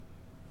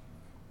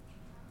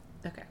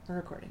we're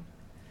recording.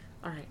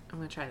 All right, I'm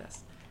going to try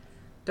this.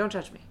 Don't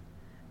judge me.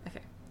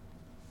 Okay.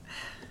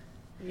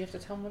 You have to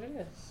tell them what it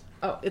is.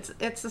 Oh, it's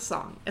a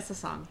song. It's a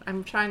song.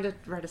 I'm trying to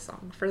write a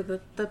song for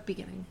the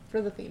beginning,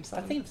 for the theme song.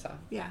 A theme song?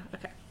 Yeah,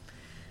 okay.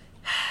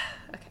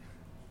 Okay.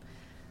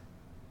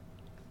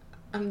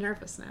 I'm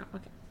nervous now.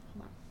 Okay,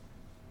 hold on.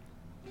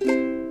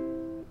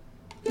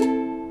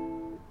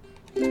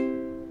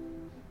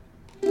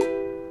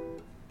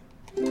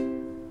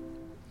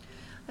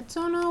 I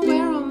don't know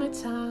where all my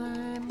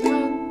time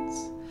went.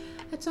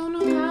 I don't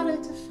know how to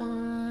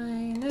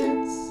define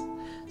it.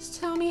 Just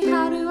tell me,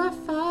 how do I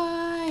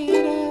fight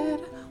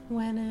it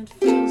when it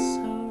feels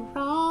so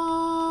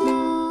wrong?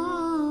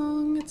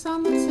 It's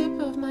on the tip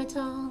of my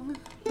tongue.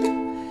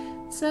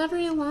 It's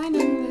every line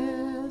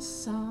in this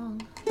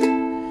song.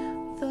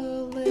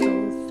 The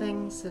little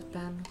things have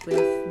been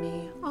with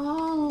me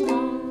all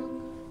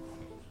along.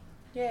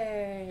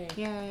 Yay.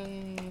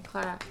 Yay.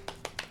 Clap.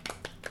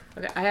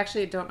 Okay, I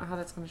actually don't know how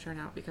that's going to turn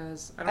out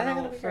because I don't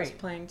know if I was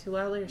playing too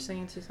loudly or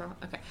singing too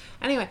soft. Okay.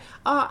 Anyway,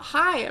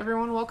 hi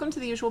everyone. Welcome to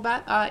The Usual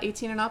Bet,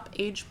 18 and Up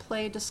Age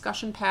Play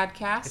Discussion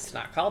Podcast. It's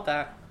not called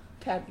that.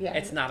 Yeah.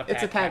 It's not a podcast.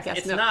 It's a podcast.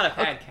 It's not a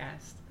podcast. Okay.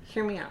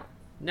 Hear me out.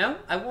 No,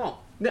 I won't.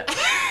 No.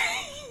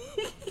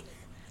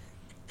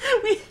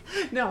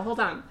 No, hold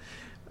on.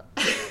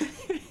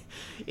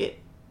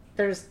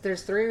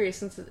 There's three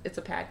reasons it's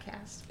a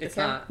podcast. It's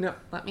okay? not. No,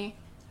 let me.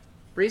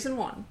 Reason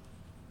one.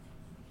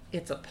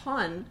 It's a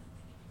pun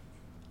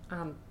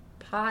on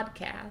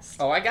podcast.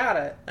 Oh, I got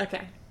it.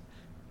 Okay.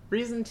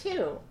 Reason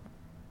two.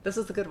 This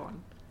is the good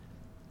one.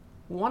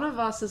 One of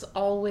us is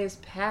always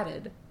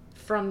padded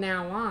from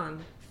now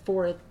on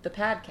for the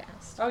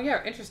podcast. Oh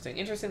yeah, interesting.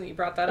 Interesting that you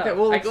brought that up. Okay,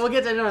 we'll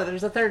get to know.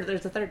 There's a third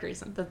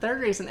reason. The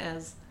third reason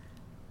is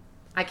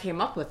I came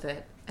up with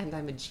it and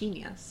I'm a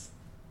genius.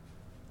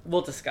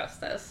 We'll discuss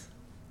this.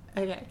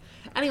 Okay.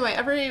 Anyway,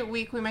 every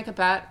week we make a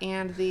bet,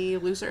 and the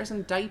loser's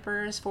in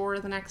diapers for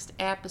the next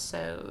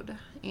episode.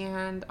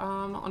 And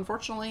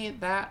unfortunately,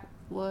 that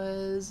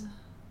was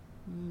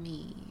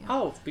me.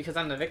 Oh, because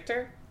I'm the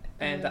victor,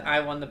 and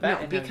I won the bet.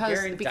 No, and because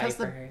you're in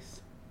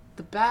diapers.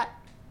 The bet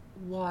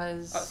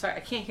was. Oh, sorry, I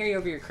can't hear you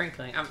over your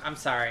crinkling. I'm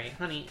sorry,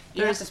 honey.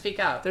 You have to speak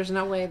up. There's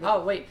no way.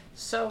 Oh wait,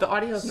 so the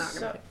audio is not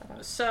going to pick that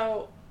up.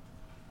 So,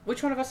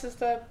 which one of us is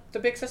the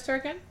big sister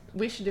again?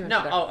 We should do it.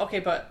 No. Oh, okay,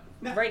 but.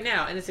 No. Right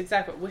now, and it's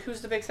exactly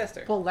who's the big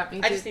sister? Well, let me.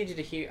 I just need you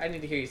to hear. I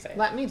need to hear you say.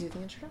 Let me do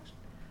the introduction.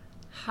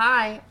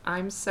 Hi,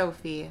 I'm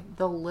Sophie,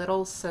 the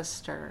little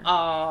sister.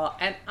 Oh,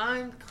 and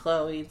I'm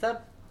Chloe,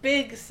 the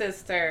big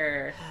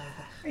sister.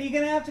 Are you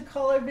gonna have to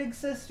call her big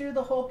sister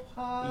the whole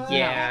pod?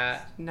 Yeah.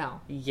 No.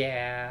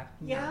 Yeah.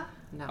 Yeah.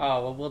 No.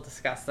 Oh well, we'll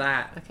discuss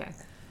that. Okay.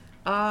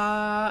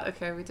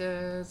 Okay, we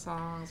did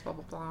songs, blah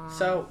blah blah.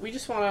 So we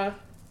just want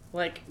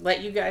to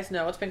let you guys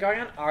know what's been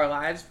going on in our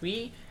lives.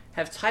 We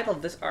have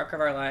titled this arc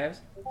of our lives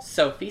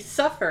Sophie's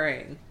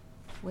Suffering.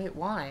 Wait,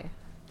 why?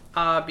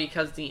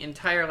 Because the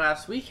entire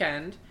last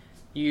weekend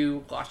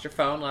you lost your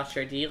phone, lost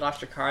your ID,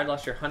 lost your card,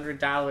 lost your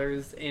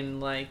 $100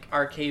 in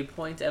arcade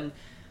points, and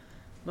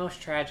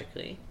most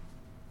tragically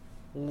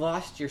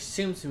lost your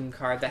Tsum Tsum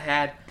card that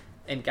had,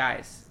 and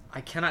guys,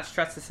 I cannot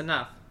stress this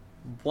enough,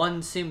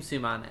 one Tsum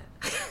Tsum on it.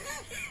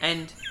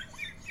 And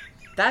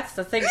that's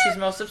the thing she's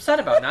most upset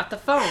about, not the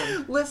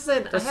phone.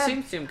 Listen, the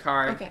Tsum Tsum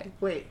card. Okay,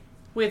 wait.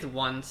 With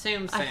one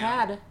Tsum Tsum. I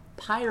had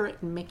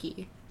Pirate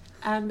Mickey,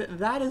 and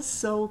that is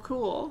so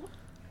cool.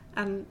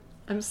 And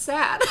I'm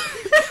sad.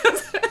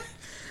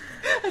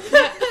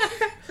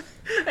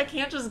 I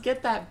can't just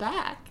get that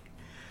back.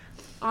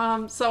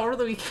 So over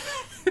the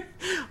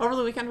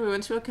weekend we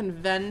went to a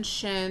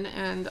convention,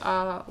 and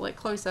like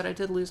Chloe said, I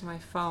did lose my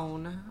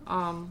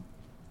phone,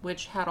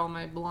 which had all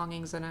my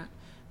belongings in it.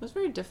 It was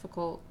very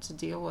difficult to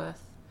deal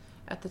with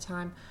at the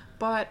time,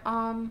 but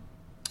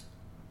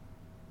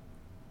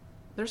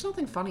there's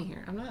nothing funny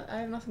here.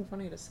 I have nothing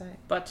funny to say.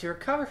 But to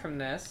recover from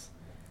this,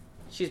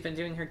 she's been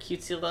doing her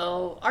cutesy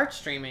little art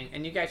streaming,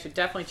 and you guys should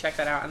definitely check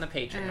that out on the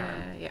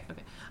Patreon. Yeah,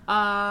 okay.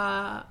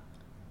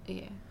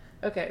 Yeah.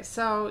 Okay,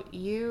 so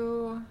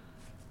you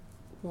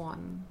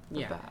won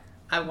the bet.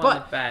 I won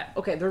the bet.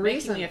 Okay, the making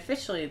reason... me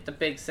officially the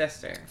big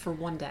sister. For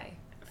one day.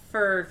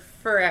 For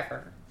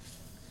forever.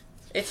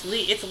 It's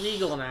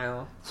legal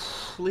now.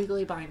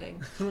 Legally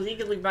binding.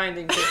 Legally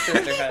binding big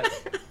sisterhood.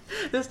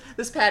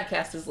 This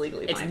podcast is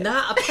legally binding. It's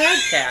not a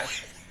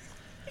podcast.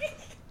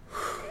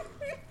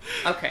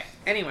 Okay.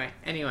 Anyway.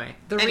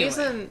 The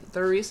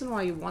reason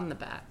why you won the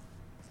bet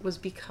was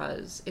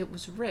because it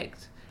was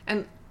rigged.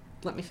 And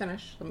let me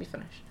finish.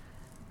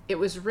 It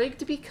was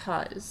rigged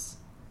because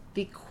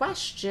the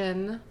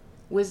question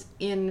was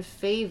in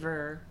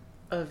favor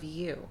of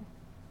you,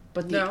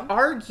 but the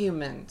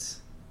argument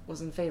was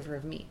in favor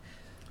of me.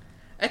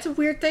 That's a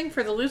weird thing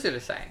for the loser to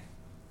say.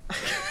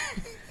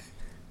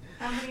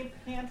 How many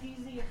panties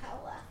do you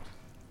have left?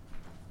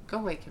 Go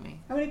away, Kimmy.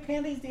 How many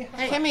panties do you have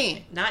left?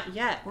 Kimmy! Not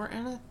yet.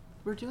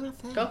 We're doing a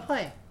thing. Go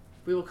play.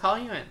 We will call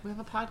you in. We have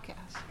a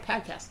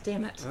podcast.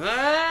 Damn it.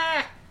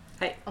 Ah!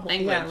 Hey,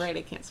 language. Yeah, right,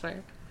 I can't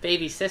swear.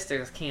 Baby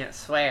sisters can't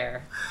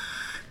swear.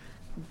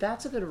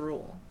 That's a good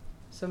rule.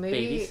 So maybe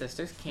Baby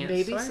sisters can't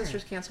baby swear.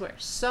 sisters can't swear.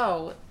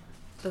 So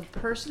the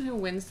person who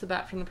wins the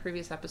bet from the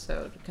previous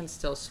episode can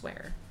still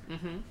swear.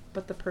 Mm-hmm.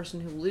 But the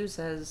person who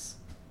loses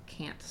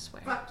can't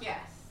swear. Fuck yes.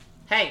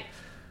 Hey,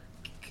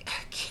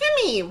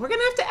 Kimmy, we're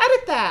gonna have to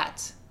edit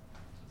that.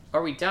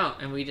 or we don't,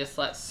 and we just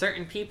let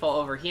certain people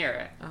overhear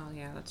it. Oh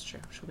yeah, that's true.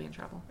 She'll be in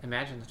trouble.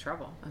 Imagine the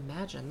trouble.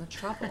 Imagine the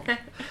trouble.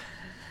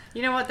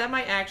 You know what? That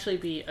might actually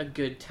be a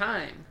good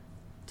time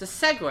to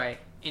segue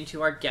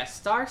into our guest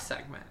star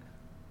segment.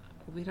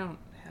 We don't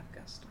have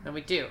guest star. And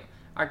we do.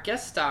 Our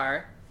guest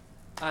star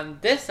on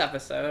this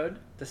episode,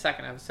 the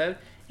second episode,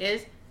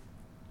 is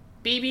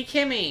BB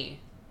Kimmy.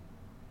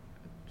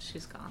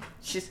 She's gone.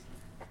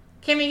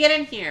 Kimmy, get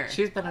in here.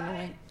 She's been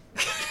annoying.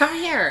 Come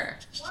here.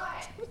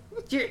 What?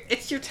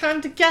 It's your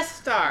time to guest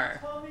star.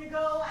 Told me to go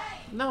away.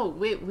 No,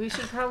 we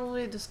should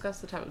probably discuss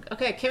the topic.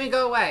 Okay, Kimmy,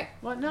 go away.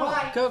 What? No.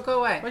 Why? Go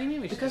away. What do you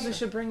mean we should? Because we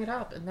should bring it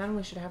up, and then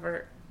we should have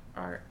our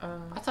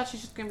I thought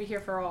she's just gonna be here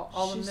for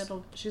all the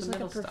middle. She's the like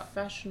middle a stuff.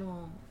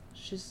 professional.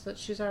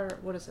 She's our,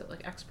 what is it,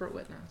 like, expert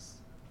witness.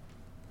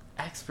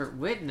 Expert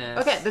witness.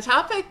 Okay, the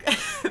topic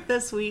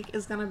this week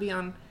is going to be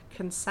on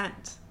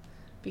consent,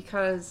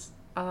 because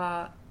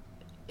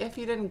if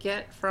you didn't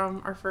get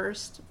from our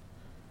first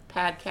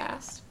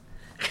podcast,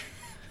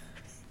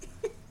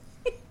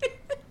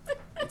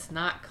 It's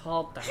not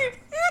called that.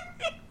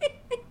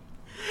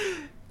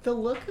 the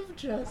look of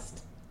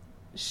just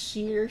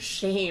sheer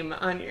shame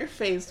on your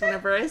face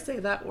whenever I say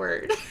that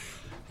word.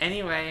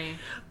 Anyway,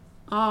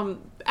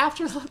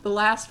 After the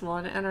last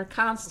one and our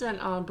constant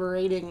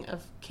berating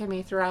of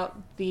Kimmy throughout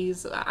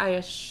these,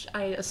 I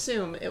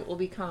assume it will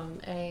become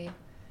a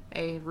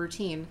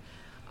routine.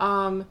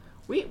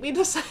 We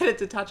decided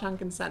to touch on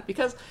consent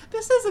because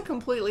this is a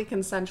completely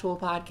consensual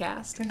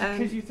podcast.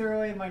 Because you threw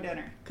away my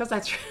dinner. Because I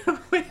threw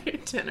away your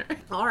dinner.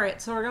 All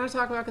right, so we're going to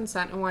talk about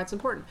consent and why it's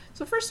important.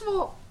 So first of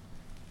all,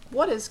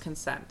 what is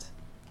consent?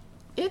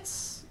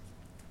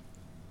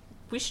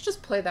 We should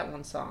just play that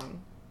one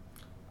song.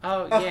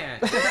 oh yeah.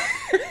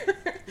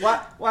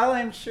 While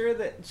I'm sure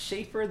that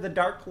Schaefer, the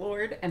Dark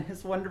Lord, and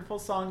his wonderful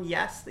song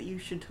 "Yes" that you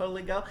should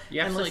totally go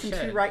You and absolutely listen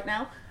to should. right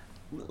now,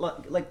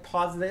 like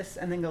pause this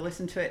and then go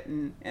listen to it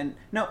and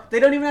no, they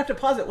don't even have to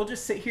pause it. We'll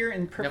just sit here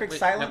in perfect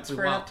silence we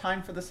for won't. enough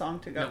time for the song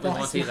to go. No, we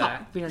won't do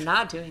that. We are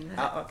not doing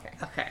that. Oh, okay.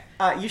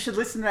 Okay. You should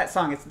listen to that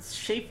song. It's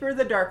Schaefer,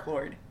 the Dark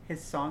Lord.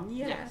 His song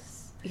 "Yes."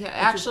 Yeah, which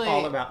actually, is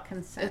all about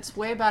consent. it's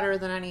way better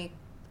than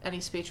any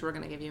speech we're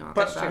going to give you on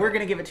But this show. we're going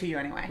to give it to you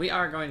anyway. We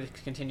are going to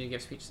continue to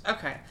give speeches.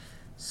 Okay.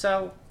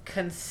 So,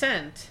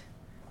 consent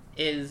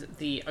is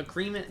the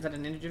agreement that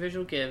an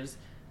individual gives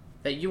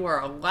that you are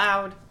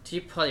allowed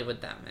to play with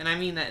them. And I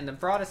mean that in the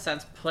broadest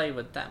sense, play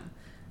with them.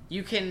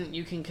 You can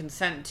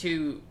consent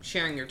to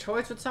sharing your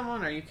toys with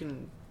someone, or you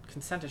can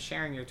consent to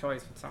sharing your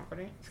toys with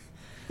somebody.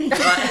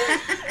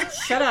 But,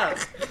 shut up.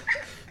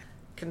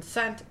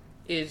 Consent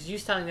is you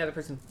telling the other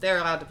person they're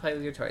allowed to play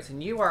with your toys,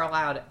 and you are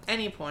allowed at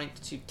any point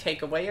to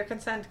take away your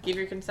consent, give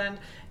your consent,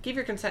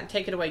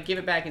 take it away, give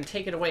it back, and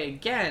take it away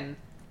again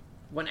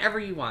whenever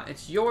you want.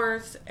 It's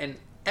yours, and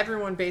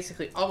everyone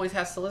basically always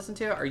has to listen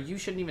to it, or you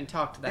shouldn't even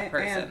talk to that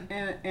person.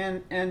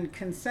 And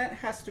consent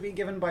has to be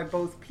given by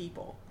both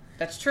people.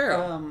 That's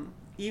true.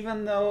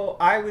 Even though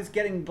I was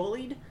getting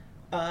bullied,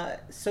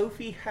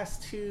 Sophie has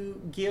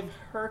to give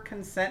her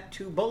consent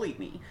to bully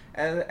me,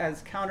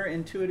 as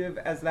counterintuitive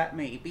as that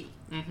may be.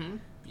 Mm-hmm.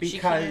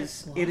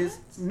 Because it is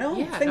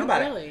think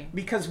about it.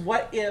 Because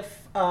what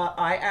if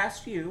I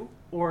asked you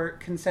or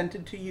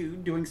consented to you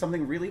doing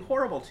something really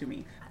horrible to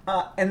me,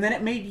 and then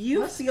it made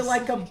you feel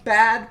like a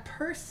bad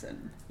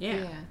person?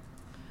 Yeah.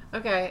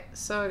 Okay,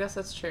 so I guess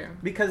that's true.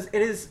 Because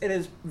it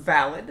is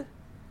valid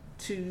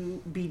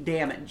to be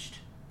damaged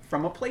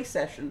from a play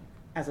session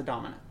as a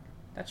dominant.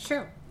 That's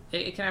true.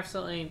 That can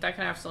absolutely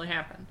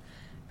happen.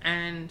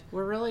 And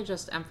We're really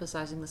just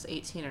emphasizing this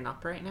 18 and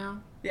up right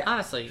now. Yeah.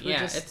 honestly, Should we yeah,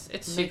 just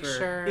it's make super.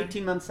 sure.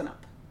 18 months and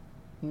up.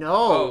 No.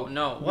 Oh,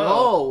 no.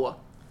 Whoa.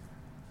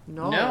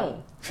 No.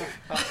 No.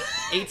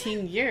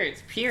 18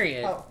 years,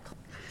 period. Oh.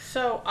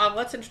 So,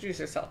 let's introduce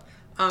yourself.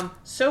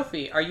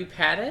 Sophie, are you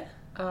padded?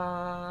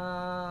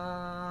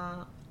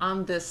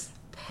 On this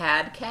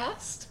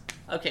podcast?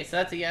 Okay, so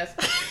that's a yes.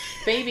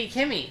 Baby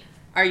Kimmy,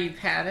 are you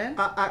padded?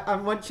 I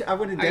want you you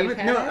no,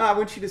 patted? I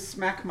want you to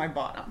smack my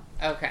bottom.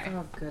 Okay.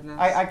 Oh, goodness.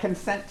 I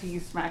consent to you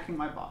smacking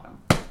my bottom.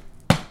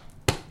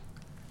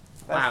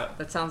 Wow.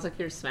 That sounds like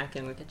you're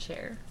smacking like a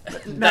chair.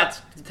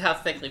 That's how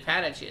thickly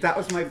padded she is. That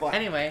was my butt.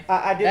 Anyway,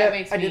 I did that it-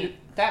 makes I me did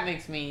it. that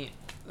makes me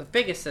the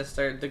biggest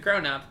sister, the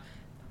grown up.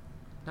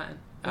 Not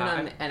You're not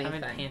in I'm in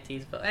anything.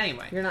 panties, but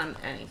anyway. You're not in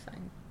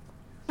anything.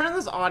 Turn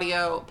this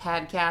audio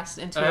podcast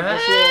into a Uh.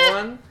 visual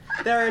one.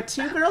 There are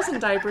two girls in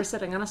diapers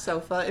sitting on a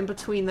sofa. In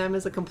between them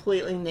is a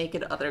completely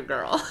naked other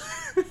girl.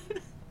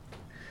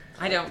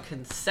 I don't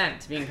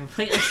consent to being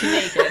completely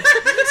naked.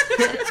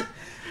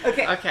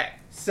 Okay. Okay.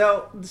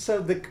 So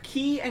the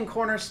key and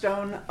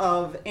cornerstone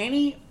of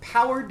any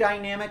power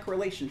dynamic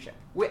relationship,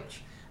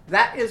 which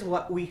that is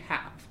what we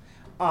have.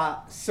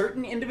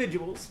 certain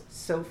individuals,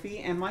 Sophie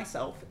and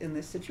myself in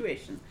this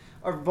situation,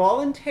 are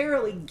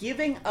voluntarily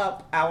giving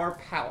up our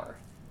power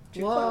to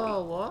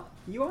Chloe. What?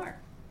 You are.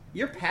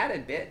 You're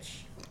padded,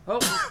 bitch. Oh,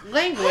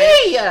 language.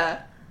 Hey!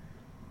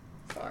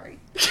 Sorry.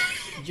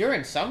 You're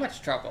in so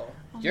much trouble.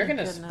 Oh You're my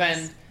gonna goodness.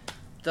 spend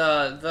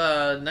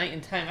the night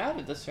in timeout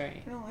at this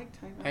rate. I don't like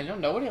timeout. I know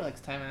nobody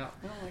likes timeout.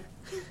 I don't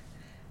like.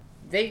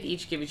 They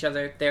each give each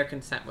other their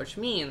consent, which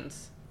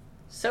means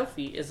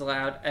Sophie is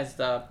allowed, as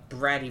the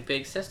bratty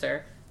big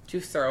sister, to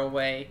throw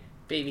away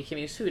baby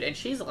Kimmy's food, and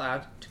she's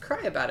allowed to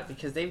cry about it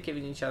because they've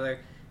given each other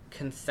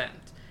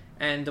consent.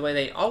 And the way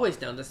they always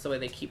know this, the way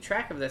they keep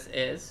track of this,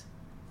 is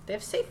they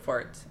have safe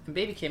words, and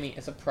baby Kimmy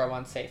is a pro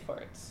on safe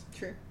words.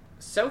 True.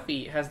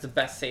 Sophie has the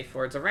best safe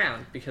words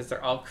around because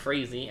they're all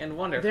crazy and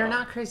wonderful. They're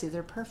not crazy.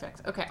 They're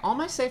perfect. Okay, all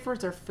my safe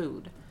words are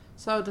food.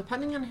 So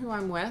depending on who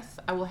I'm with,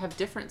 I will have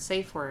different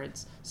safe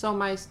words. So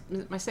my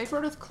safe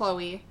word with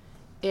Chloe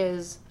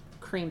is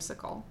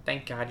creamsicle.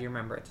 Thank God you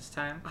remember it this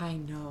time. I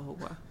know.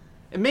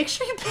 And make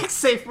sure you pick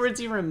safe words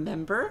you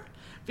remember,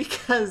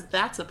 because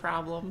that's a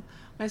problem.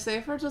 My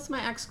safe words with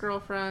my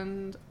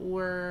ex-girlfriend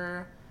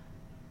were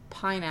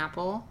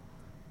pineapple.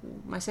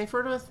 My safe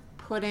word with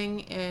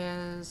pudding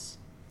is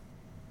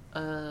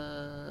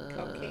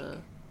cupcake.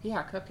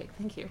 Yeah, cupcake.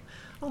 Thank you.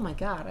 Oh my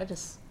God, I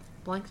just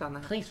blanked on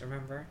that. Please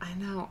remember. I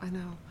know.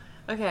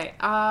 Okay,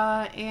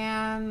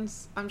 and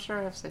I'm sure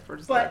I have safe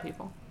words with other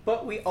people.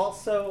 But we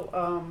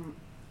also,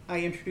 I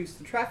introduced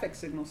the traffic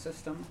signal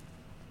system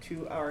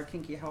to our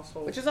kinky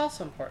household. Which is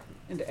also important.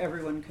 And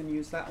everyone can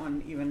use that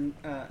one, even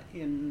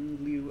in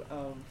lieu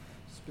of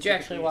specifically. Do you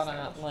actually want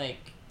to, like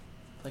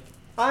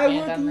I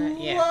would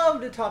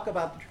love to talk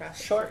about the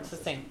traffic short,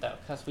 succinct, though,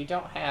 because we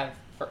don't have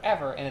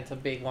forever, and it's a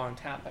big, long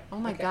topic. Oh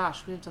my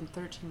gosh, we've done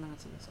 13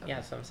 minutes of this. Okay. Yeah,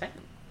 that's what I'm saying.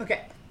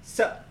 Okay,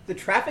 so the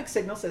traffic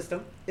signal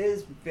system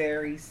is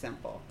very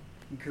simple.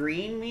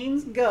 Green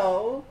means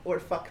go, or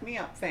fuck me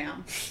up,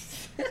 fam.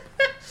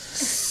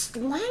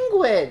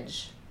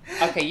 Language.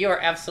 Okay, you are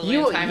absolutely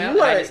in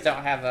timeout. I just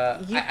don't have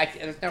a.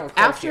 There's no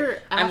record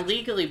here. I'm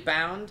legally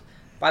bound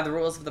by the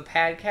rules of the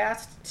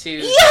podcast to.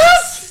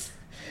 Yes!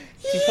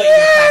 To put you in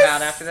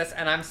timeout after this,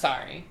 and I'm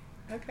sorry.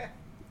 Okay.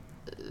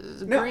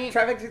 Green.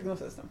 Traffic signal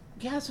system.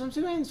 Yeah, that's what I'm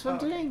doing. That's what I'm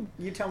doing.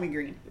 You tell me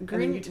green.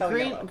 Green. And then you tell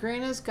yellow.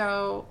 Green is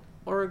go,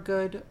 or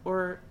good,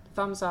 or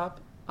thumbs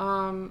up.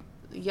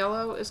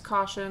 Yellow is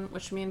caution,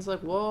 which means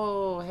like,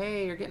 whoa,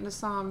 hey, you're getting to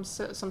some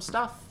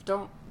stuff.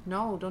 Don't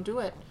do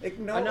it.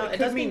 It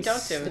doesn't mean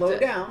don't do it. Slow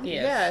down.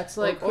 Yes. Yeah, it's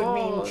like, or it could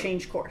mean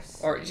change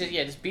course. Or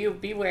just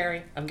be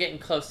wary. I'm getting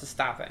close to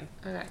stopping.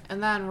 Okay,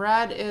 and then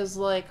red is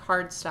like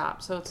hard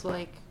stop. So it's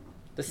like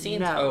the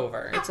scene's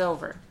over. It's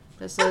over.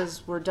 This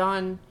is we're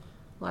done.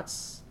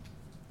 Let's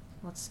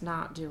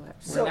not do it.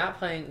 We're not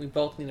playing. We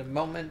both need a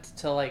moment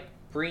to like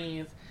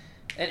breathe,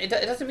 and it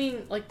doesn't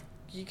mean like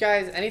you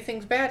guys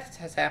anything's bad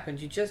has happened.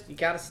 You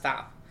gotta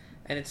stop,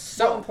 and it's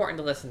so important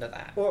to listen to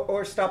that.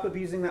 Or stop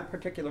abusing that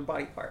particular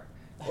body part.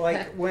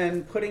 Like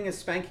when Pudding is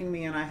spanking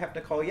me and I have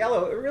to call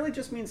yellow, it really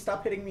just means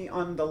stop hitting me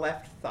on the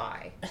left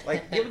thigh.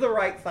 Like give the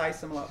right thigh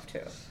some love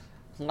too.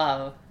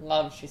 Love,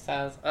 she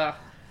says. Ugh.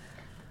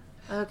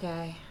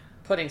 Okay.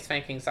 Pudding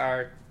spankings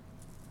are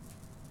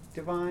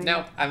divine.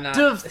 Nope, I'm not.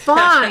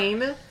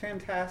 Divine.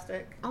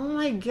 Fantastic. Oh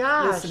my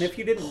gosh. Listen, if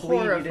you didn't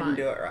bleed, you didn't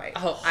do it right.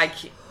 Oh, I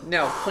can't.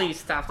 No, please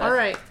stop that. All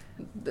right.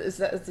 Is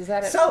that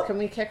it? So, can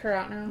we kick her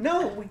out now?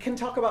 No, we can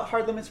talk about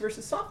hard limits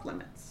versus soft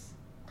limits.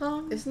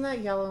 Isn't that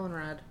yellow and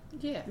red?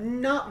 Yeah.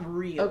 Not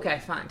really. Okay,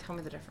 fine. Tell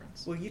me the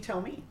difference. Well, you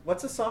tell me.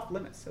 What's a soft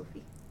limit,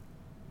 Sophie?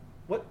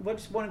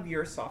 What's one of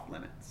your soft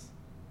limits?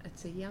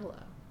 It's a yellow.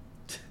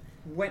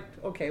 Wait,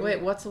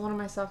 what's one of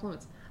my soft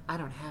limits? I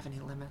don't have any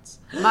limits.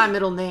 My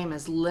middle name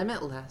is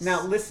Limitless.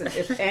 Now listen,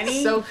 if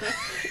any...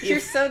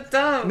 You're so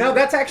dumb. No,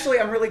 that's actually,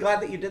 I'm really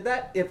glad that you did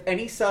that. If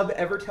any sub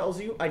ever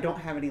tells you I don't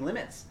have any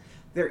limits,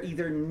 they're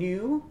either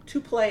new to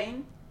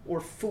playing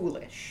or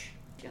foolish.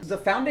 Yes. The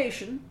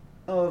foundation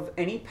of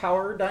any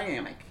power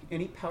dynamic,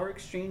 any power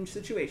exchange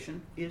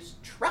situation is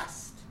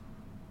trust.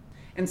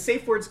 And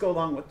safe words go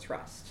along with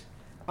trust.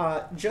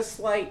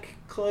 Just like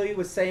Chloe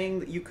was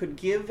saying that you could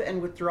give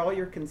and withdraw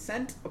your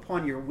consent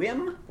upon your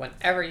whim.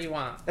 Whenever you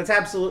want. That's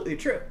absolutely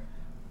true.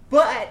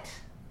 But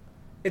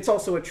it's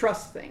also a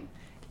trust thing.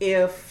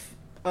 If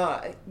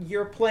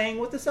you're playing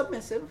with a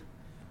submissive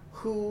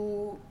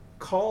who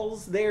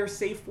calls their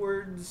safe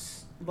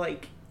words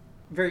like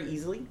very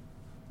easily,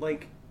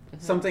 like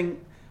something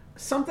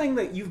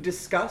that you've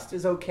discussed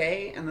is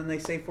okay, and then they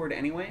safe word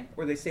anyway,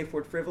 or they safe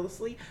word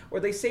frivolously,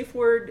 or they safe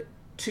word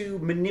to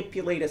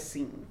manipulate a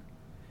scene.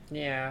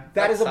 Yeah.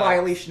 That is a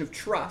violation of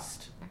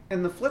trust.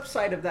 And the flip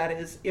side of that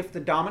is if the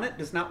dominant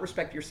does not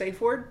respect your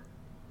safe word,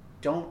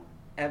 don't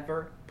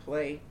ever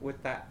play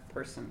with that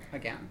person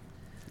again.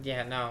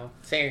 Yeah, no.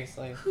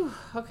 Seriously. Whew,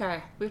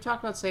 okay. We've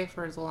talked about safe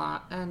words a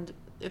lot, and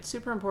it's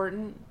super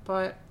important,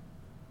 but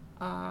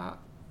I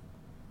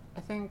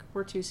think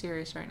we're too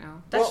serious right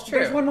now. That's true.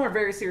 There's one more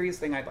very serious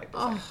thing I'd like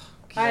to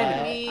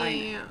say.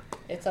 I know.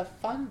 It's a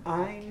fun.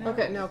 I know.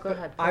 Okay, no, go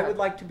ahead. I would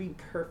like to be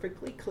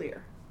perfectly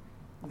clear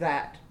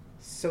that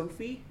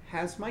Sophie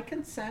has my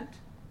consent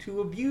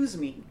to abuse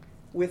me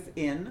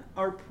within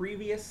our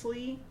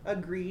previously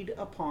agreed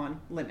upon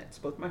limits,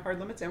 both my hard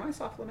limits and my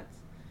soft limits.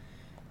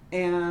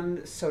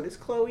 And so does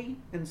Chloe,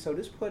 and so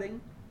does Pudding,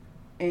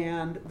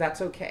 and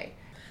that's okay.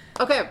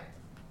 Okay,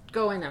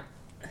 go away now.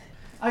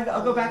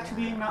 I'll go back to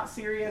being not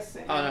serious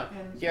and,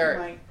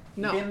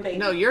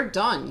 No, you're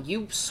done.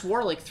 You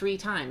swore like 3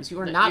 times.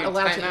 You are not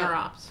allowed to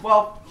interrupt.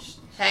 Well,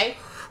 hey,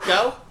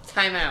 go,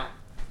 time out.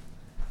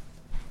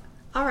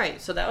 All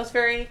right, so that was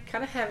very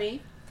kind of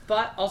heavy,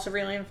 but also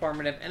really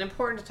informative and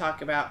important to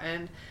talk about.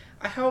 And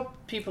I hope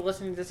people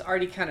listening to this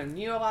already kind of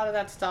knew a lot of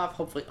that stuff,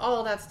 hopefully all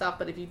of that stuff.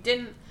 But if you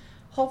didn't,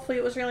 hopefully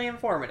it was really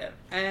informative.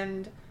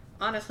 And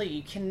honestly,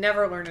 you can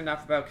never learn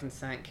enough about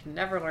consent, can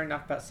never learn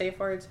enough about safe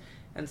words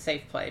and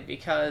safe play,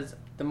 because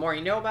the more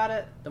you know about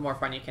it, the more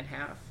fun you can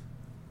have.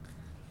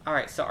 All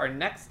right, so our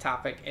next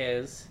topic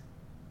is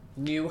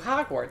new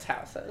Hogwarts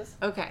houses.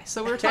 Okay,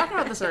 so we were talking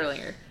about this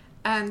earlier,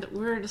 and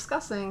we were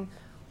discussing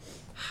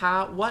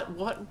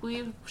what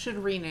we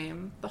should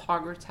rename the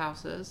Hogwarts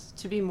houses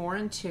to be more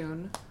in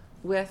tune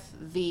with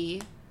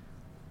the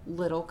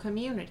little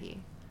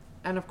community.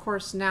 And of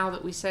course, now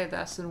that we say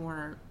this and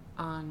we're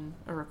on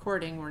a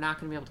recording, we're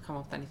not going to be able to come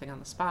up with anything on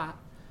the spot.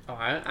 Oh,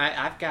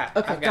 I've got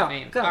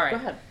names. All right. Go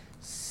ahead.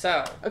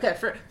 So. Okay,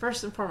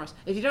 first and foremost,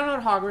 if you don't know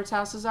what Hogwarts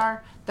houses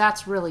are,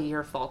 that's really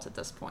your fault at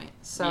this point.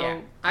 So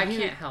yeah, I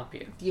can't help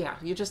you. Yeah,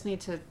 you just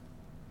need to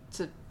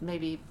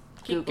maybe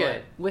Keep Google good.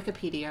 it.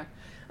 Wikipedia.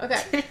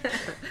 Okay.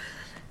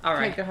 All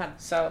right. Okay, go ahead.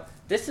 So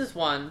this is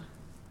one,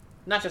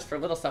 not just for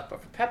little stuff,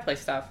 but for pet play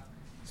stuff.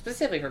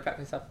 Specifically for pet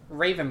play stuff,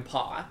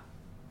 Ravenpaw.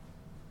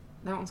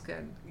 That one's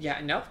good.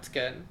 Yeah, no, it's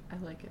good. I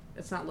like it.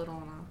 It's not little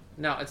enough.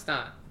 No, it's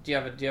not. Do you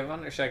have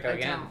one, or should I go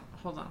again? Don't.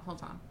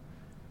 Hold on.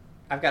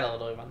 I've got a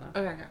little one though.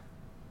 Okay, go.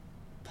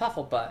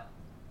 Pufflebutt.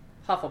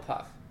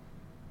 Hufflepuff.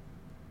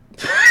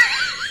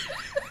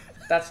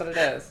 That's what it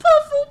is.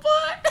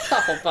 Pufflebutt.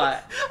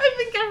 Pufflebutt. I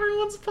think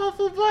everyone's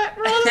Pufflebutt.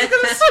 We're all just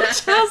gonna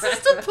switch houses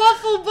to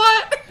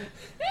Pufflebutt.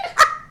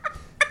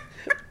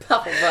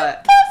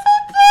 Pufflebutt.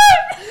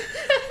 Pufflebutt.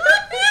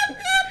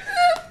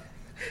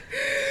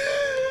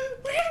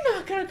 We're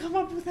not gonna come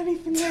up with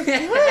anything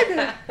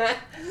that good.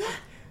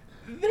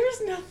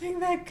 There's nothing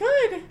that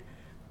good.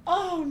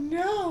 Oh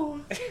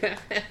no.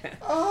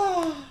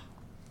 Oh.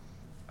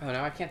 Oh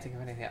no, I can't think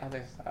of anything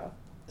others though.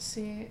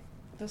 See,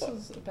 this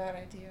was a bad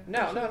idea.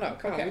 No.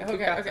 Come on.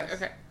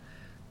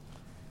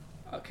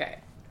 Okay.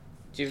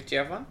 Do you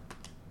have one?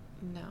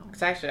 No.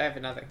 Because actually I have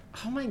another.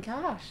 Oh my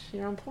gosh,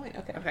 you're on point.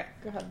 Okay.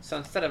 Go ahead. So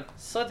instead of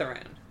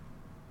Slytherin,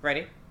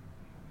 ready?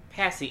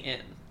 Passy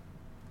Inn.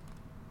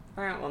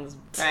 That one's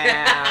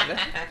bad.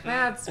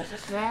 That's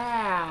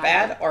bad.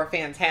 Bad or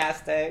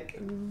fantastic?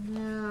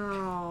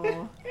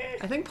 No.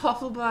 I think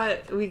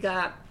Pufflebutt we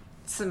got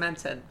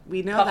cemented.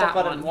 We know Pufflebutt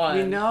that one. won.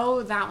 We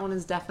know that one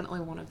is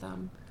definitely one of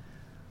them.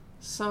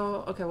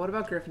 So, okay, what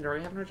about Gryffindor?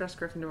 We haven't addressed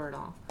Gryffindor at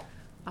all.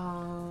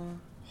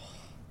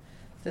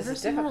 This what are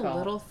is some difficult. more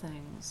little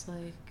things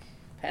like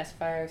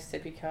Pacifiers,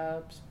 sippy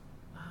cups,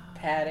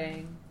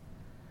 padding,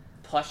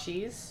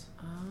 plushies,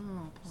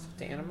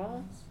 stuffed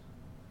animals.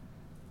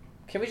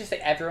 Can we just say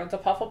everyone's a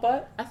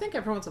Pufflebutt? I think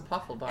everyone's a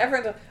Pufflebutt.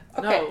 Everyone's a...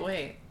 Okay. No,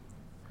 wait.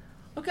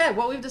 Okay,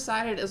 what we've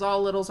decided is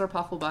all littles are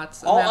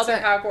Pufflebutts. All other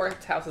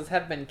Hogwarts houses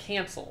have been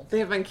canceled. They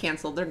have been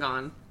canceled. They're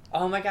gone.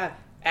 Oh my god.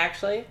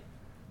 Actually,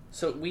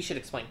 so we should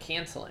explain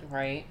canceling,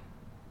 right?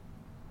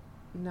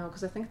 No,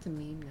 because I think it's a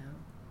meme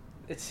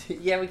now.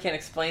 Yeah, we can't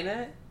explain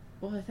it?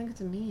 Well, I think it's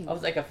a meme. Oh,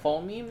 it's like a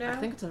full meme now? I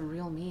think it's a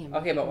real meme.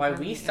 Okay, but why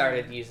we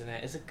started using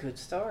it is a good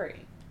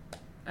story.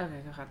 Okay,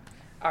 go ahead.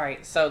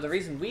 Alright, so the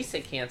reason we say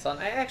cancel, and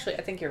I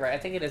think you're right, I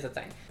think it is a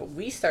thing. But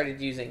we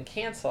started using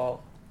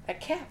cancel at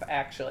CAP,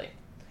 actually.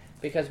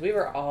 Because we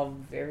were all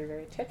very,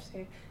 very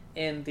tipsy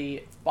in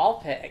the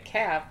ball pit at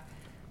CAP.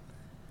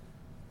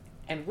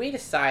 And we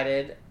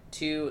decided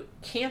to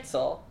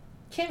cancel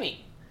Kimmy.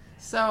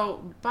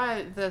 So,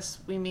 by this,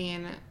 we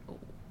mean...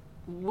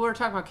 We're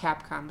talking about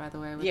CapCon, by the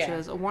way, which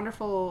is a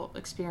wonderful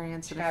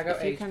experience. Chicago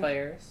Age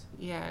players.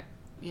 Yeah,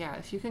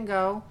 if you can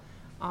go,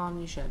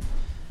 you should.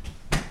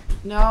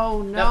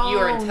 No, you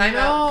are in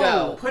timeout.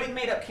 Go. Pudding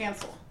made up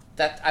cancel.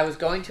 That I was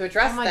going to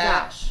address that. Oh my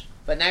gosh.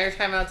 But now your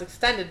timeout's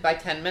extended by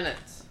 10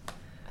 minutes.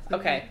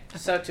 Okay,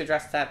 so to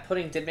address that,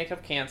 Pudding did make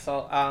up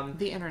cancel.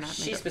 The internet made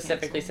She up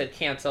specifically said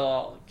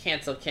cancel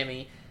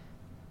Kimmy.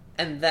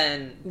 And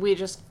then... We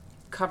just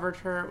covered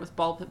her with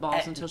ball pit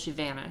balls until she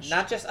vanished.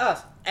 Not just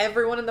us.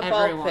 Everyone in the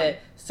ball pit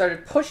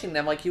started pushing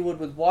them like you would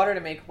with water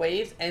to make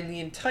waves, and the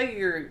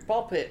entire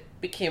ball pit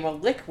became a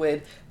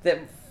liquid that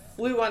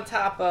flew on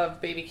top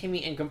of baby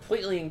Kimmy and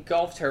completely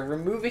engulfed her,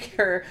 removing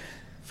her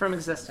from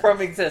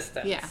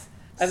existence. Yeah.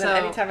 And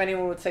then anytime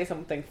anyone would say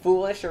something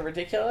foolish or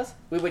ridiculous,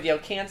 we would yell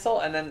cancel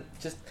and then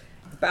just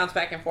bounce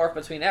back and forth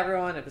between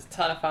everyone. It was a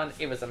ton of fun.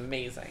 It was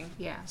amazing.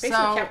 Yeah. Basically,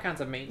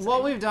 CapCon's amazing.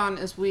 What we've done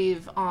is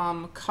we've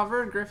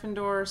covered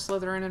Gryffindor,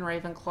 Slytherin, and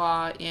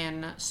Ravenclaw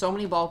in so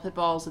many ball pit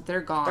balls that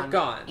they're gone. They're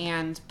gone.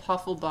 And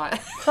Pufflebutt.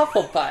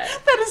 Pufflebutt.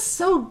 That is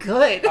so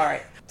good. All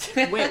right.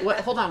 Wait,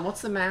 what? Hold on.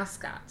 What's the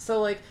mascot?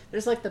 So, like,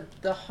 there's, like,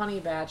 the honey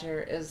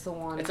badger is the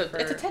one It's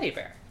a teddy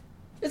bear.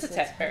 It's a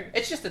teddy bear.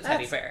 It's just a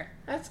teddy bear.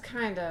 That's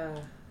kind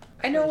of...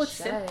 I know it's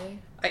simple.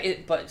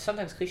 But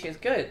sometimes cliche is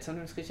good.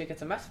 Sometimes cliche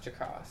gets a message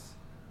across.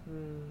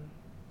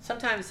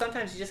 Sometimes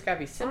you just gotta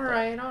be simple.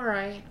 All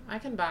right. I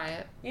can buy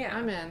it. Yeah.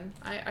 I'm in.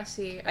 I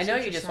see. I know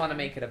you just want to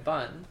make it a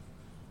bun.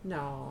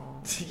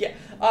 No. Yeah.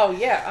 Oh,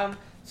 yeah.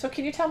 So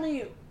can you tell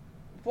me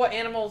what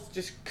animal's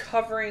just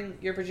covering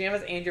your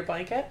pajamas and your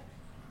blanket?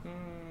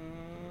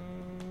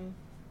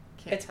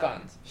 It's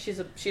buns. She's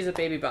a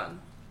baby bun.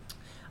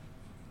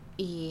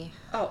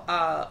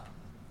 Oh,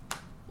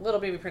 little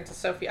baby Princess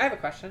Sophie. I have a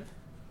question.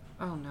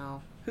 Oh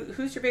no.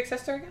 Who's your big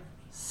sister again?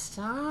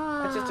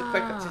 Stop. Just a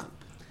quick.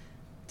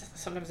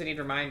 Sometimes I need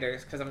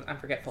reminders because I'm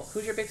forgetful.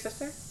 Who's your big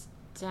sister?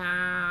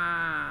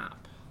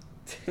 Stop.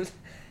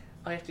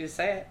 All you have to do is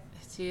say it.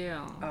 It's you.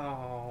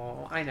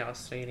 Oh, I know,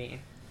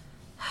 sweetie.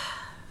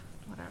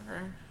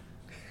 Whatever.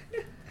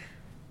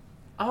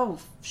 Oh,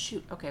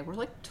 shoot. Okay, we're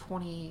like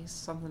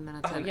 20-something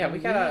minutes in. Yeah,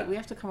 we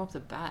have to come up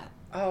with a bet.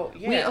 Oh,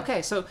 yeah.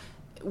 Okay, so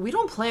we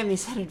don't plan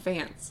these in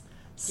advance.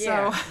 So.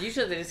 Yeah,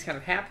 usually they just kind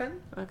of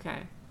happen. Okay.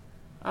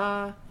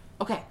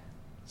 Okay.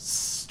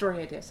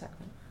 Story idea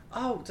segment.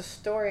 Oh, the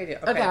story idea.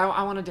 Okay,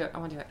 I want to do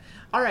it.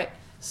 All right,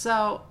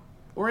 so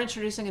we're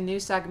introducing a new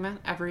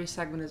segment. Every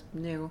segment is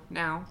new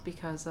now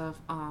because of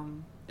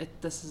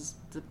this is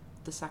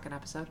the second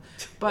episode.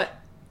 But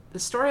the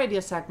story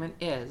idea segment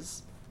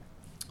is...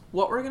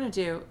 What we're going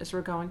to do is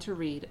we're going to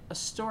read a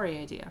story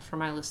idea from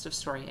my list of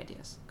story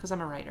ideas, because I'm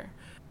a writer.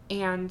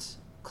 And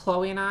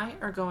Chloe and I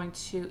are going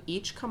to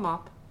each come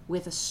up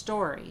with a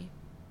story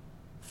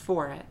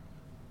for it,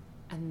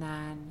 and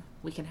then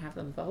we can have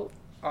them vote.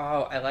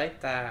 Oh, I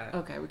like that.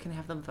 Okay, we can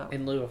have them vote.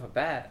 In lieu of a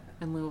bet.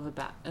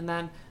 And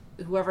then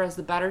whoever has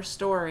the better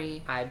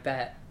story... I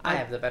bet I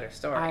have the better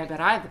story. I bet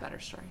I have the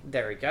better story.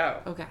 There we go.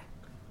 Okay.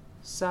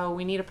 So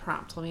we need a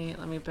prompt. Let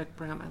me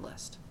bring up my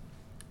list.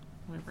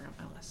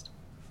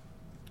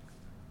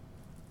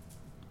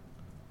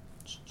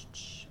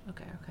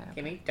 Okay.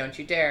 Kimmy, don't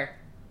you dare.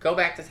 Go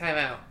back to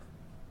timeout.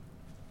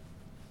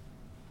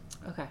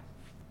 Okay.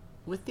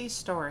 With these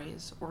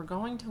stories, we're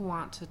going to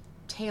want to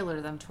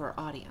tailor them to our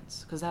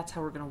audience, because that's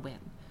how we're going to win.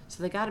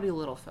 So they got to be a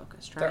little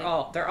focused, right?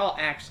 They're all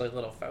actually a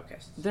little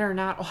focused. They're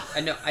not all...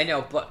 I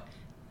know, but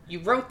you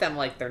wrote them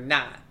like they're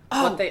not.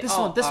 Oh, this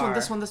one.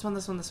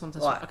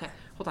 What? Okay,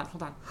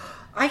 hold on.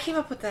 I came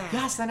up with that.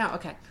 Yes, I know.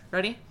 Okay,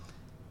 ready?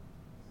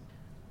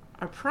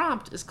 Our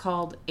prompt is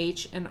called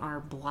H&R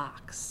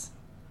Blocks.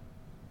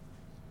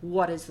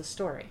 What is the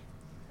story?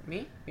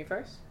 Me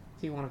first?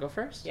 Do you want to go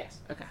first? Yes.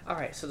 Okay. All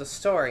right, so the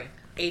story,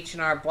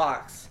 H&R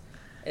Blocks,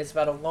 is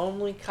about a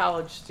lonely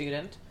college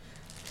student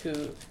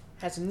who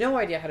has no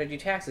idea how to do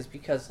taxes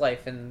because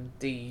life in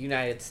the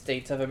United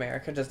States of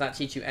America does not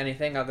teach you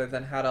anything other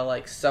than how to,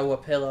 like, sew a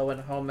pillow in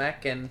home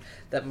ec and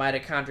that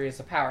mitochondria is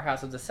the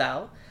powerhouse of the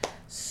cell.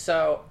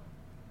 So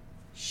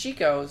she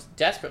goes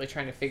desperately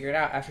trying to figure it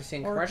out after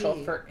seeing a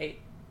commercial for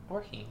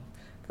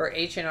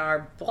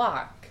H&R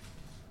Block.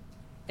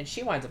 And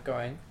she winds up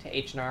going to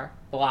H&R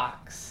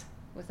Blocks.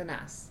 With an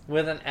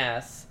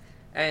S.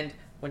 And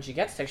when she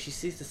gets there, she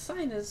sees the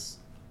sign as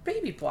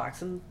baby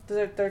blocks. And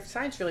their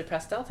sign's really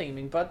pastel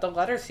theming, but the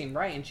letters seem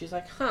right. And she's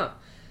like,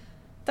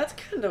 that's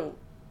kind of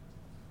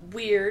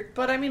weird.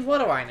 But, I mean, what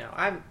do I know?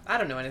 I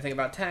don't know anything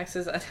about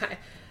taxes. I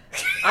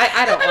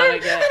don't want to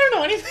get... I don't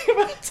know anything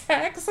about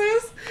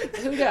taxes.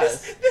 Who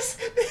does? This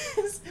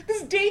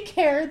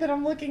daycare that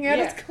I'm looking at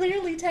is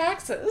clearly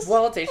taxes.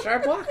 Well, it's H&R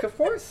Block, of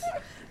course.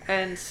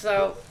 And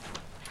so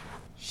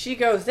she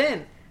goes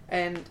in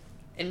and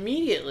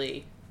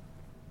immediately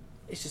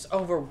is just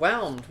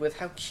overwhelmed with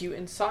how cute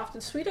and soft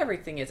and sweet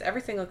everything is.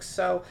 Everything looks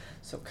so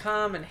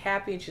calm and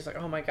happy. And she's like,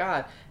 oh, my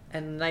God.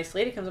 And the nice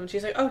lady comes up and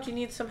she's like, oh, do you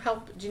need some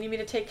help? Do you need me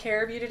to take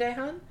care of you today,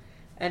 hon?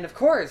 And, of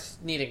course,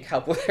 needing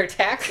help with her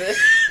taxes.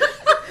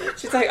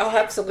 She's like, oh,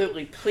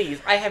 absolutely,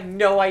 please. I have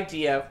no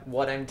idea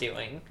what I'm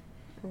doing.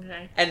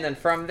 Okay. And then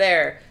from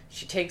there,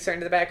 she takes her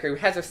into the back room,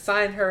 has her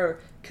sign her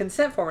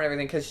consent form and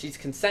everything because she's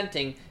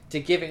consenting to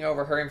giving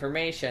over her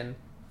information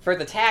for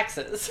the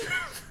taxes.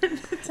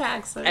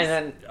 Taxes. And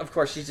then, of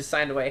course, she's just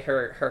signed away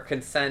her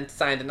consent,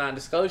 signed a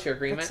non-disclosure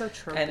agreement. That's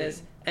so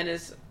tropey. And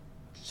is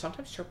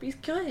sometimes tropey's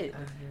good.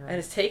 Right. And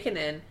is taken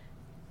in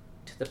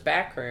to the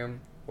back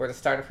room where the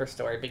start of her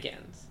story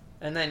begins.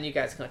 And then you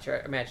guys can let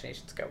your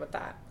imaginations go with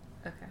that.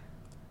 Okay.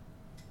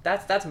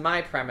 That's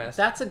my premise.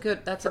 That's a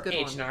good one.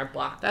 H&R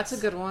Block. That's a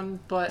good one,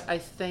 but I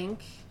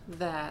think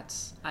that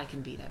I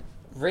can beat it.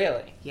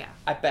 Really? Yeah.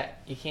 I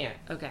bet you can't.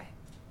 Okay.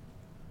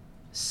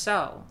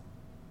 So,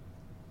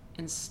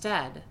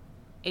 instead,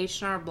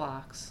 H&R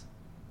Blocks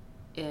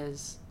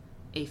is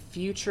a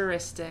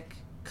futuristic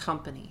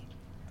company.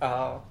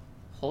 Oh.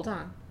 Hold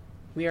on.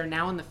 We are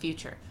now in the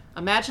future.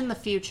 Imagine the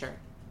future.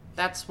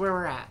 That's where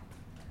we're at.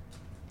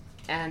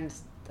 And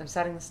I'm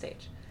setting the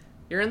stage.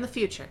 You're in the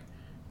future.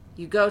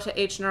 You go to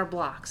H&R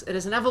Blocks. It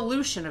is an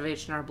evolution of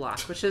H&R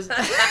Blocks, which is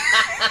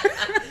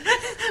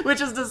which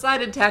has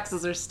decided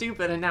taxes are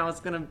stupid, and now it's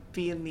going to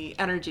be in the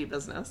energy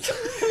business.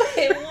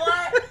 Wait,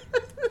 what?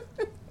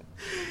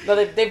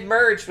 No, they've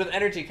merged with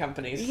energy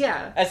companies.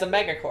 Yeah. As a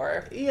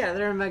megacorp. Yeah,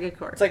 they're a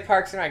megacorp. It's like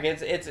Parks and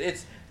Rec.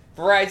 It's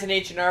Verizon,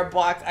 H&R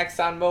Blocks,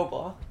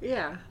 ExxonMobil.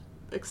 Yeah.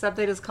 Except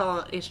they just call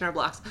it H&R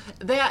Blocks.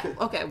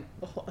 Okay,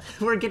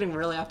 we're getting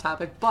really off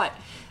topic, but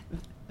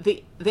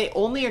they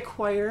only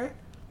acquire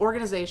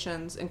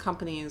organizations and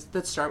companies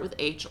that start with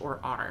H or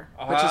R,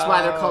 which is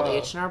why they're called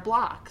H&R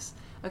Blocks.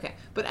 Okay,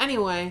 but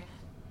anyway,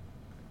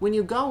 when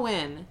you go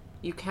in,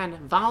 you can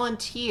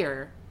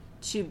volunteer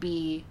to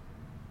be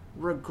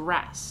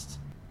regressed.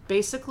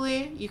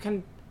 Basically,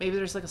 maybe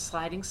there's like a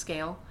sliding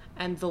scale,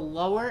 and the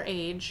lower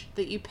age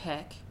that you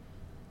pick,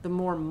 the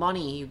more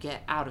money you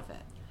get out of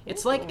it.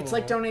 It's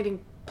like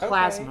donating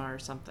plasma or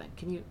something.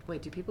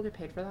 Do people get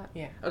paid for that?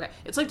 Yeah. Okay.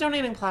 It's like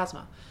donating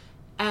plasma.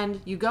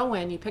 And you go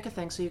in, you pick a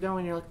thing, so you go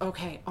in, you're like,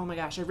 okay, oh my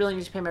gosh, I really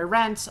need to pay my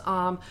rent.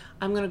 I'm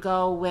going to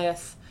go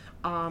with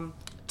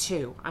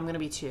 2. I'm going to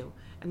be 2.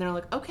 And they're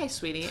like, okay,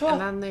 sweetie. And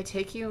then they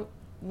take you,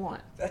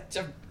 what? That's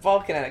a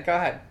Vulcan in it. Go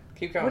ahead.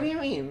 Keep going. What do you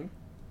mean?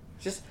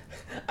 Just,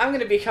 I'm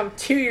going to become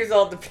 2 years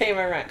old to pay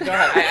my rent. Go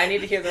ahead. I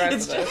need to hear the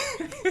rest of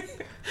this.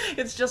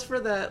 It's just for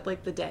the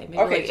day. Maybe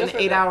okay, like just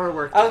an 8-hour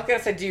work day. I was going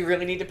to say, do you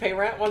really need to pay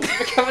rent once you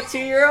become a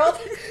 2-year-old?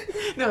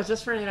 No, it's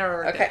just for an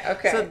 8-hour work day.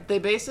 Okay. So they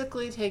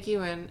basically take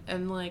you in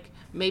and like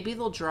maybe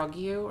they'll drug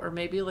you, or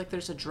maybe like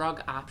there's a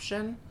drug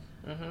option.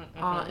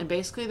 And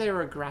basically they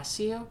regress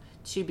you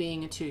to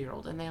being a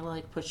 2-year-old, and they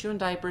like put you in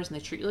diapers and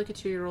they treat you like a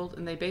 2-year-old,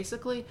 and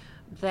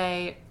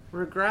they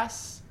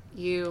regress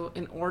you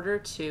in order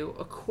to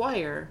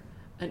acquire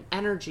an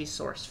energy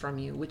source from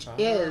you, which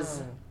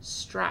is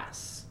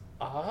stress.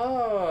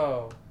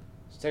 Oh.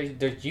 So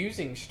they're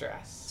using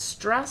stress.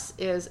 Stress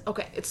is,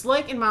 okay, it's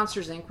like in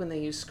Monsters, Inc. when they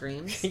use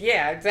screams.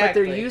 Yeah, exactly. But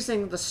they're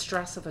using the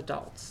stress of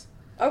adults.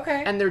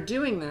 Okay. And they're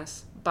doing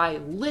this by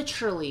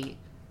literally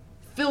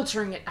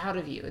filtering it out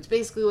of you. It's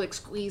basically like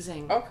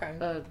squeezing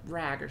a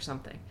rag or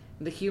something.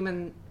 The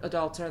human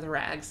adults are the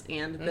rags,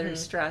 and their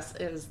stress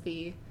is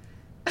the...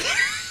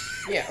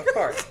 Yeah, of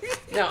course.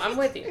 No, I'm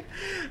with you.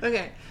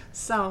 Okay,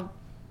 so...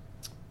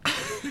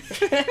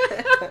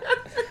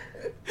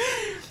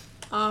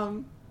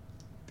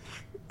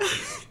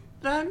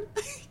 then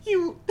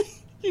you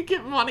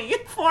get money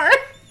for it.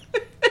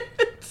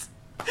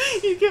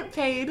 You get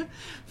paid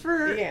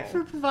for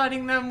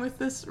providing them with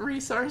this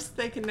resource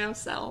they can now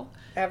sell.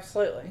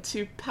 Absolutely.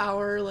 To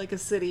power like a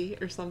city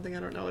or something. I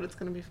don't know what it's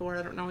going to be for.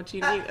 I don't know what you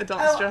need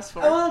adult stress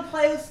for. I want to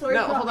play the story.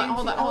 No, hold on.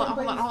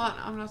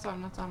 I'm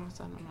not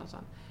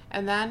done.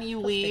 And then you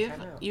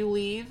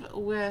leave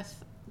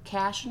with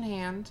cash in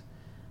hand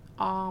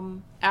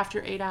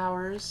after 8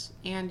 hours,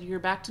 and you're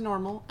back to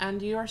normal,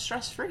 and you are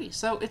stress-free.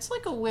 So it's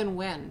like a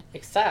win-win.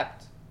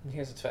 Except, and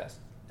here's a twist,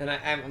 and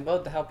I'm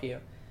willing to help you.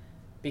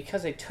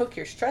 Because they took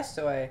your stress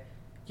away,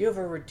 you have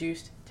a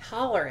reduced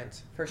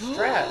tolerance for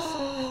stress,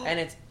 and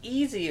it's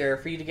easier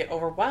for you to get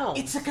overwhelmed.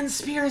 It's a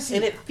conspiracy.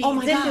 And it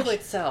feeds into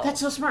itself.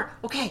 That's so smart.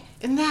 Okay,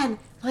 and then,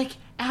 like,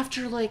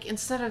 after, like,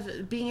 instead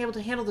of being able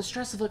to handle the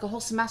stress of, like, a whole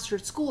semester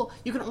at school,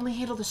 you can only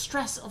handle the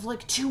stress of,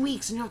 like, 2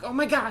 weeks, and you're like, oh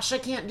my gosh, I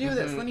can't do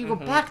this. Then you go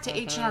back to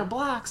H&R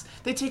Blocks,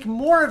 they take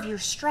more of your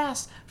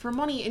stress for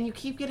money, and you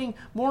keep getting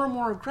more and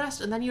more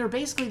regressed, and then you're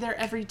basically there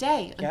every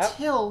day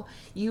until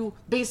you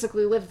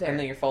basically live there. And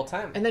then you're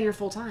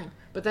full-time.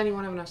 But then you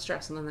won't have enough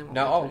stress, and then they won't.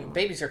 No,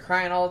 babies are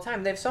crying all the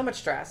time. They have so much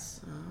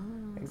stress.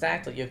 Oh.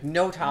 Exactly. You have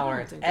no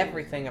tolerance.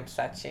 Everything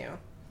upsets you.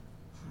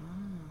 Oh.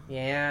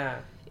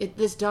 Yeah.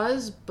 This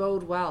does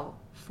bode well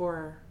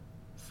for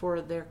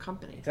their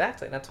company.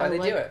 Exactly. That's why they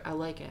do it. I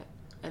like it.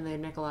 And they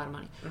make a lot of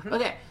money.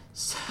 Okay.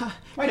 So,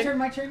 my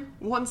turn.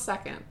 1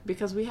 second,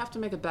 because we have to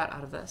make a bet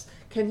out of this.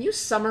 Can you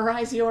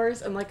summarize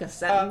yours in like a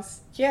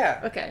sentence?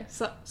 Yeah. Okay.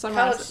 So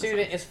summarize. College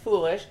student is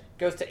foolish,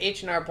 goes to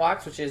H&R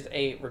Blocks, which is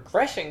a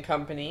regression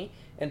company,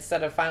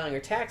 instead of filing her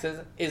taxes,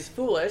 is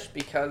foolish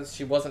because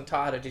she wasn't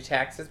taught how to do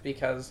taxes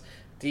because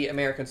the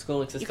American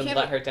schooling system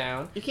let her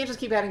down. You can't just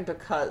keep adding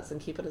because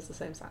and keep it as the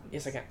same sentence.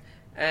 Yes, I can.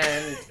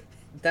 And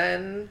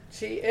then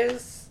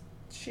she's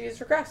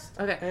regressed.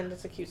 Okay. And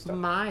it's a cute story.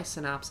 My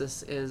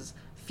synopsis is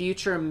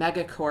future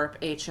megacorp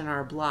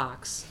H&R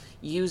Blocks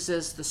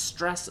uses the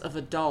stress of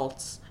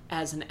adults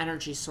as an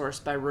energy source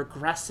by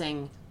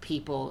regressing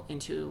people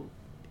into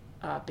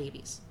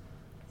babies.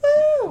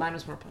 Woo! Mine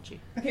was more punchy.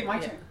 Okay, my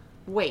turn.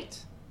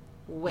 Wait.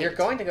 You're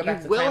going to go back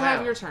to You will timeout.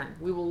 have your turn.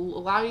 We will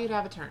allow you to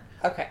have a turn.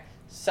 Okay,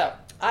 so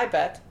I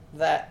bet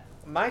that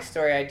my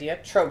story idea,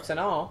 tropes and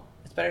all,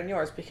 is better than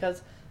yours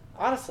because,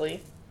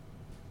 honestly,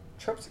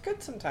 tropes are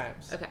good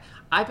sometimes. Okay,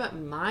 I bet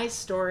my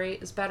story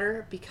is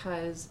better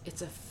because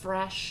it's a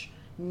fresh,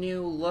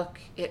 new look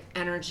at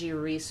energy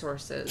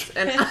resources.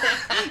 And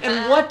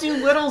and what do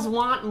littles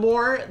want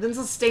more than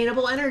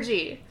sustainable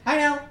energy? I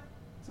know.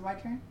 Is it my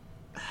turn?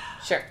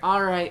 Sure.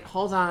 All right,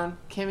 hold on.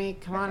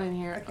 Kimmy, come on in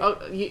here. Okay.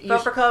 Oh, you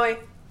Vote for Chloe.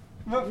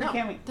 Vote for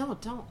Cammy. No,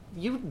 don't.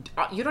 You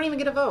don't even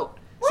get a vote.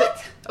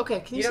 What?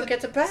 Okay, can you don't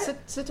get to bet.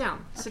 Sit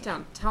down. Sit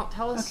down.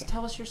 Tell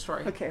us your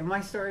story. Okay,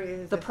 my story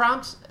is... The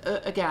prompt,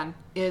 again,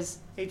 is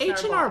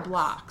H&R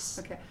Blocks.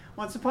 Okay.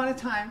 Once upon a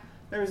time,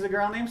 there was a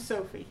girl named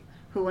Sophie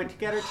who went to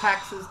get her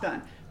taxes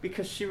done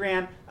because she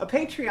ran a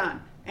Patreon.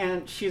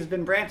 And she's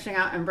been branching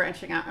out and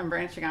branching out and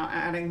branching out,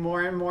 adding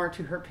more and more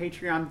to her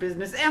Patreon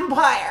business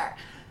empire.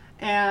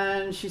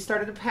 And she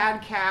started a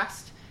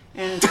podcast,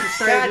 and she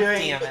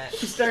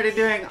started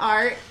doing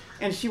art,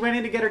 and she went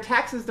in to get her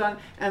taxes done.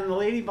 And the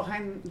lady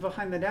behind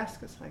the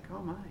desk is like,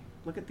 "Oh my,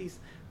 look at these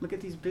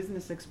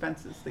business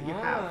expenses that you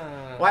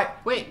have. Why?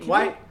 Wait,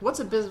 why? What's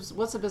a business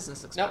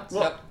expense?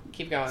 Nope.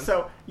 Keep going.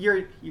 So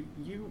you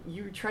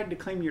tried to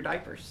claim your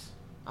diapers."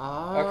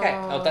 Oh. Okay.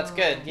 Oh, that's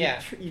good. Yeah.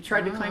 You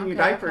tried to claim your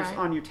diapers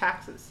on your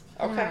taxes.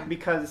 Okay.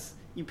 Because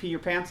you pee your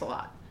pants a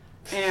lot.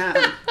 And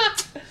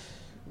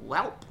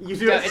well, you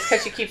do it. It's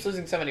because she keeps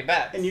losing so many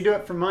bets. And you do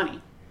it for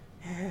money.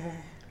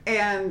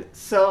 And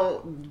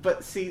so,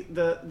 but see,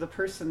 the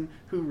person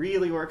who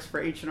really works for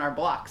H&R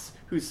Blocks,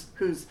 who's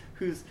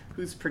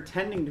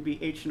pretending to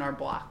be H&R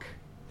Block,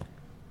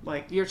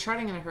 like you're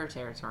treading into her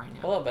territory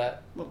now. A little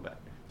bit.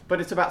 But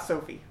it's about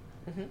Sophie.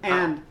 Mm-hmm.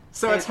 And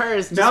so it's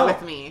hers just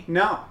with me.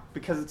 No,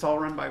 because it's all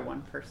run by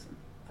one person.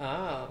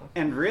 Oh.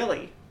 And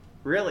really,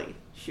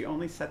 she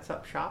only sets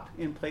up shop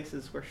in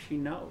places where she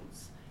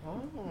knows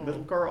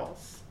little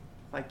girls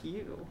like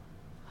you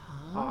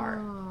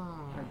are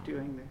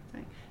doing their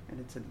thing, and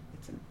it's an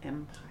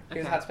empire.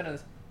 Here's how it's been.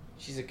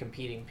 She's a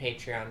competing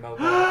Patreon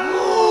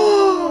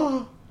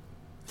mobile.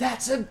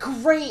 That's a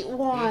great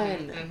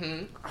one.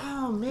 Mm-hmm.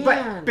 Oh man!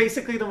 But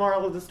basically, the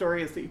moral of the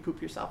story is that you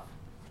poop yourself.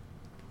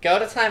 Go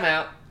to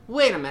timeout.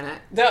 Wait a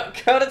minute. No,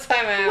 go to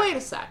timeout. Wait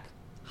a sec.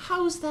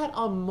 How's that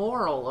a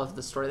moral of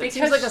the story? That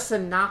seems like a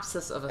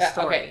synopsis of a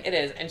story. Okay, it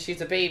is. And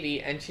she's a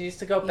baby, and she needs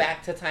to go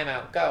back to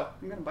timeout. Go.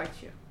 I'm gonna bite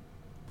you.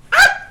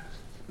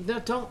 No,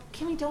 don't.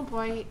 Kimmy, don't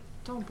bite.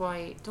 Don't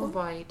bite. Don't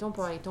bite. Don't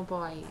bite. Don't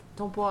bite.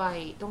 Don't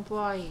bite. Don't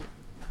bite.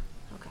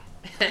 Okay.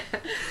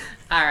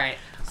 All right.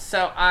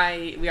 So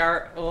we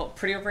are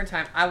pretty over in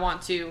time. I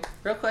want to,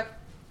 real quick,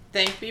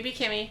 thank BB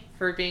Kimmy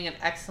for being an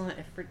excellent,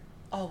 if for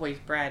always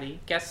bratty,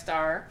 guest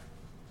star.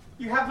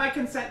 You have my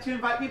consent to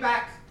invite me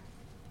back.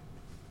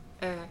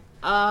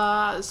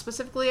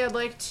 Specifically, I'd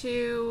like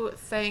to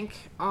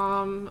thank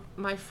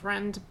my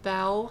friend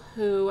Belle,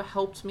 who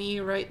helped me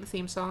write the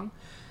theme song.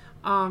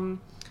 And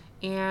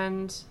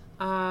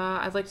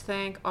I'd like to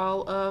thank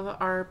all of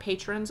our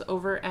patrons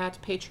over at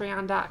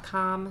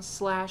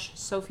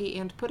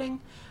patreon.com/SophieandPudding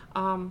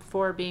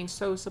for being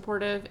so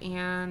supportive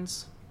and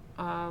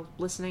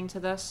listening to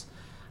this.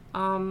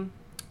 And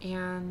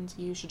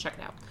you should check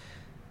it out.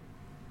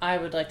 I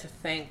would like to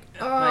thank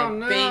my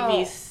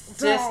baby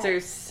sister,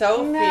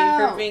 Sophie,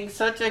 for being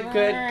such a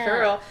good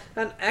girl.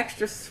 An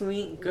extra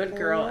sweet good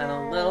girl and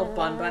a little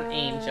bun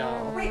angel.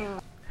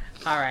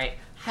 All right.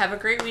 Have a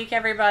great week,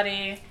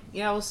 everybody.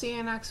 Yeah, we'll see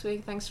you next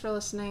week. Thanks for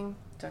listening.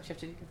 Don't you have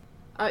to do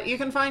you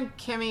can find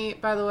Kimmy,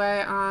 by the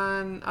way,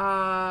 on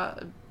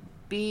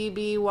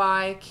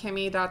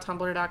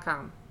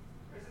bbykimmy.tumblr.com.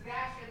 There's a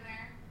dash in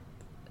there.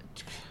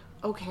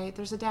 Okay,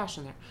 there's a dash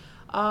in there.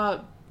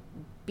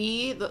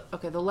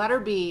 The letter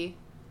B.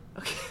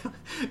 Okay.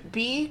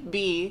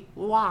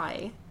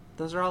 BBY.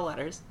 Those are all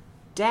letters.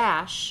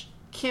 Dash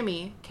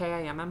Kimmy,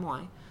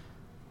 KIMMY,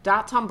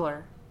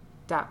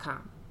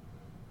 .tumblr.com.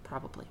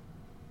 Probably.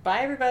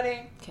 Bye,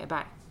 everybody. Okay,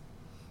 bye.